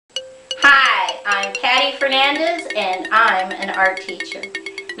I'm Patty Fernandez and I'm an art teacher.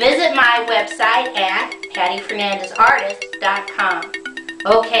 Visit my website at pattyfernandezartist.com.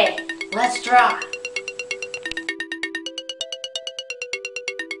 Okay, let's draw.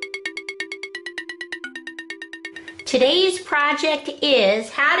 Today's project is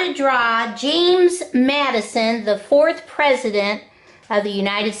how to draw James Madison, the 4th President of the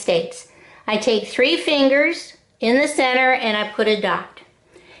United States. I take 3 fingers in the center and I put a dot.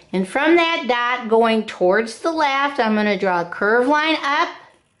 And from that dot going towards the left, I'm going to draw a curved line up,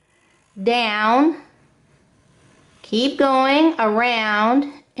 down, keep going,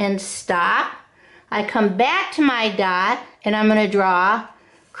 around, and stop. I come back to my dot and I'm going to draw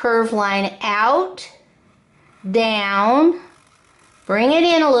curved line out, down, bring it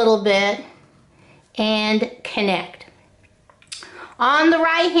in a little bit, and connect. On the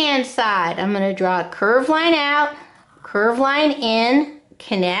right hand side, I'm going to draw a curved line out, curved line in,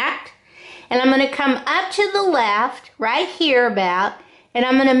 connect, and I'm going to come up to the left, right here about, and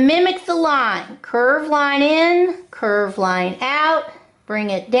I'm going to mimic the line. Curved line in, curved line out, bring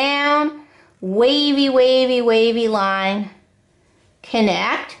it down, wavy, wavy, wavy line,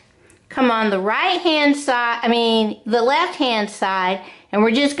 connect. Come on the right hand side, the left hand side, and we're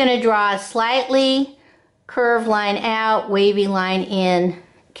just going to draw a slightly curved line out, wavy line in,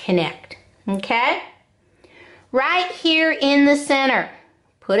 connect. Okay? Right here in the center,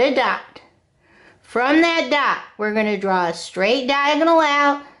 put a dot. From that dot, we're going to draw a straight diagonal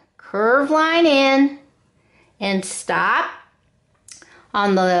out, curved line in, and stop.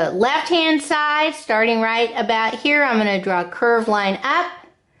 On the left hand side, starting right about here, I'm going to draw a curved line up,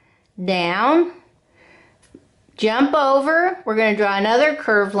 down, jump over, we're going to draw another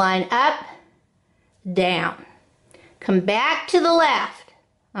curved line up, down. Come back to the left.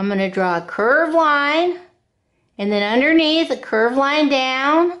 I'm going to draw a curved line, and then underneath a curved line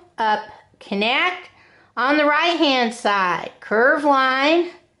down, up, connect. On the right hand side, curved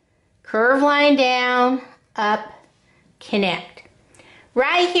line down, up, connect.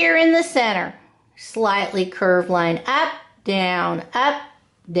 Right here in the center, slightly curved line up, down,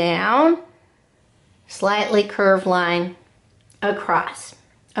 slightly curved line across.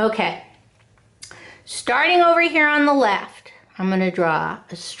 Okay, starting over here on the left, I'm going to draw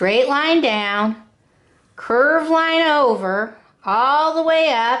a straight line down, curved line over, all the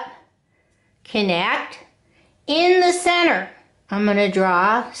way up, connect. In the center, I'm going to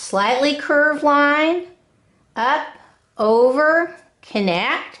draw slightly curved line, up, over,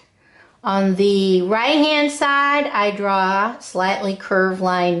 connect. On the right hand side, I draw slightly curved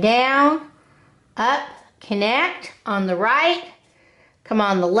line down, up, connect. On the right, come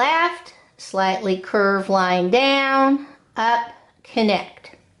on the left, slightly curved line down, up,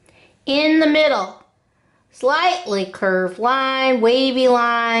 connect. In the middle, slightly curved line, wavy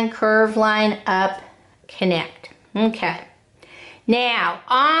line, curved line, up, connect. Okay. Now,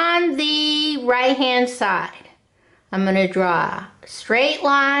 on the right hand side, I'm going to draw a straight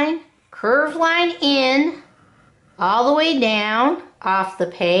line, curved line in, all the way down, off the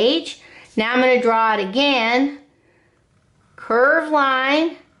page. Now I'm going to draw it again, curved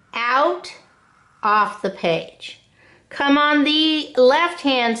line, out, off the page. Come on the left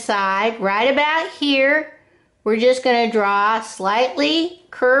hand side, right about here, we're just going to draw a slightly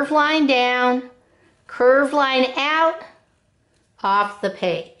curved line down, curved line out, off the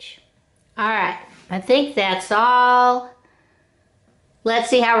page. Alright, I think that's all. Let's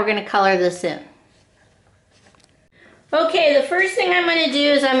see how we're going to color this in. Okay, the first thing I'm going to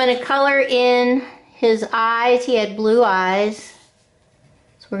do is I'm going to color in his eyes. He had blue eyes.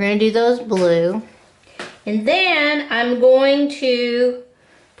 So we're going to do those blue. And then I'm going to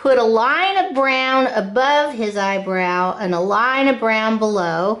put a line of brown above his eyebrow and a line of brown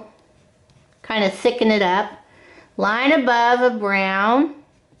below. Kind of thicken it up. Line above of brown.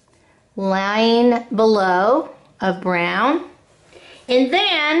 Line below of brown. And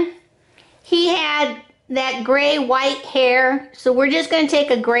then he had that gray white hair, so we're just going to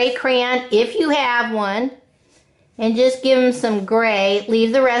take a gray crayon, if you have one, and just give him some gray.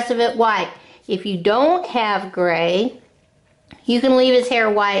 Leave the rest of it white. If you don't have gray, you can leave his hair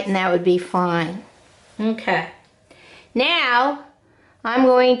white and that would be fine. Okay. Now, I'm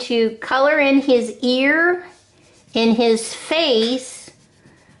going to color in his ear, in his face.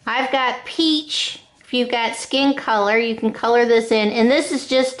 I've got peach. If you've got skin color, you can color this in. And this is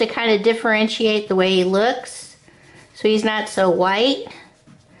just to kind of differentiate the way he looks, so he's not so white.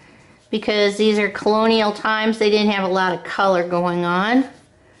 Because these are colonial times, they didn't have a lot of color going on.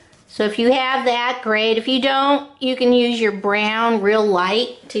 So if you have that, great. If you don't, you can use your brown real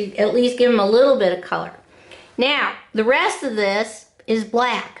light to at least give him a little bit of color. Now, the rest of this is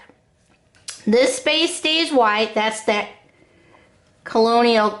black. This space stays white. That's that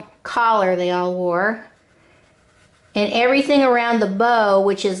colonial collar they all wore. And everything around the bow,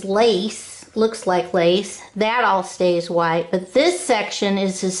 which is lace, looks like lace, that all stays white. But this section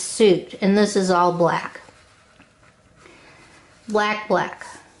is his suit, and this is all black. Black, black.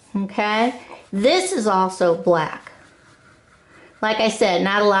 Okay? This is also black. Like I said,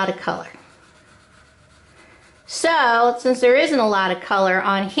 not a lot of color. So, since there isn't a lot of color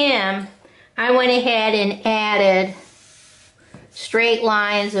on him, I went ahead and added straight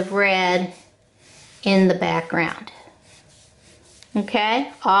lines of red in the background.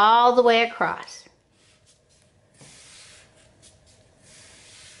 Okay? All the way across.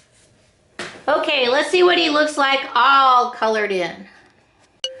 Okay, let's see what he looks like all colored in.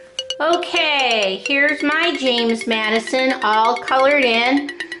 Okay, here's my James Madison all colored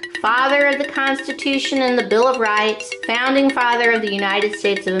in. Father of the Constitution and the Bill of Rights, founding father of the United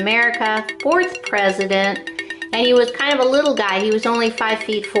States of America, 4th president, and he was kind of a little guy. He was only 5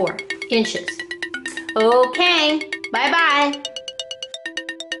 feet 4 inches. Okay, bye-bye.